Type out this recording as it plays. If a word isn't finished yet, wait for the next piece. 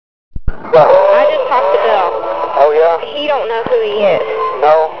What? I just talked to Bill. Oh, yeah? He don't know who he is.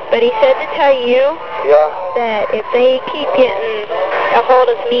 No? But he said to tell you that if they keep getting a hold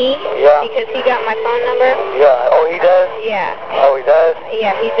of me, because he got my phone number. Yeah. Oh, he does? Yeah. Oh, he does?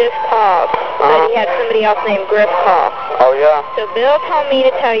 Yeah, he just called. But he had somebody else named Griff call. Oh, yeah? So Bill told me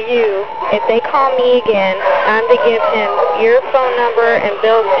to tell you, if they call me again, I'm to give him your phone number and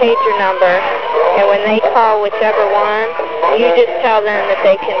Bill's pager number. And when they call whichever one, you just tell them that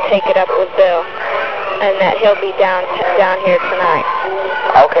they can take it up with Bill. And that he'll be down here tonight.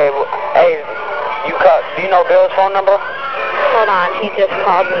 Okay. Well, hey, do you know Bill's phone number? Hold on, he just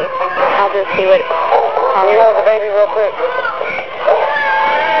called me. I'll just see what... Can you hold the baby real quick?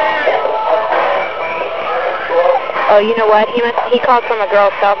 Oh, you know what? He called from a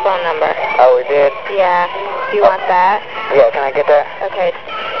girl's cell phone number. Oh, he did? Yeah. Do you want that? Yeah, can I get that? Okay.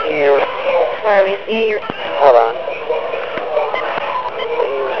 Here. Where are we? Hold on.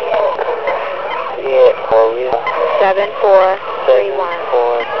 Yeah, 7431.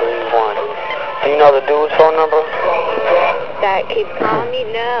 7431. Do you know the dude's phone number? That keeps calling me?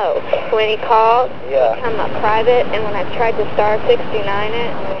 No. When he called, it come up private, and when I tried to star 69 it,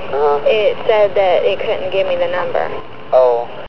 it said that it couldn't give me the number. Oh.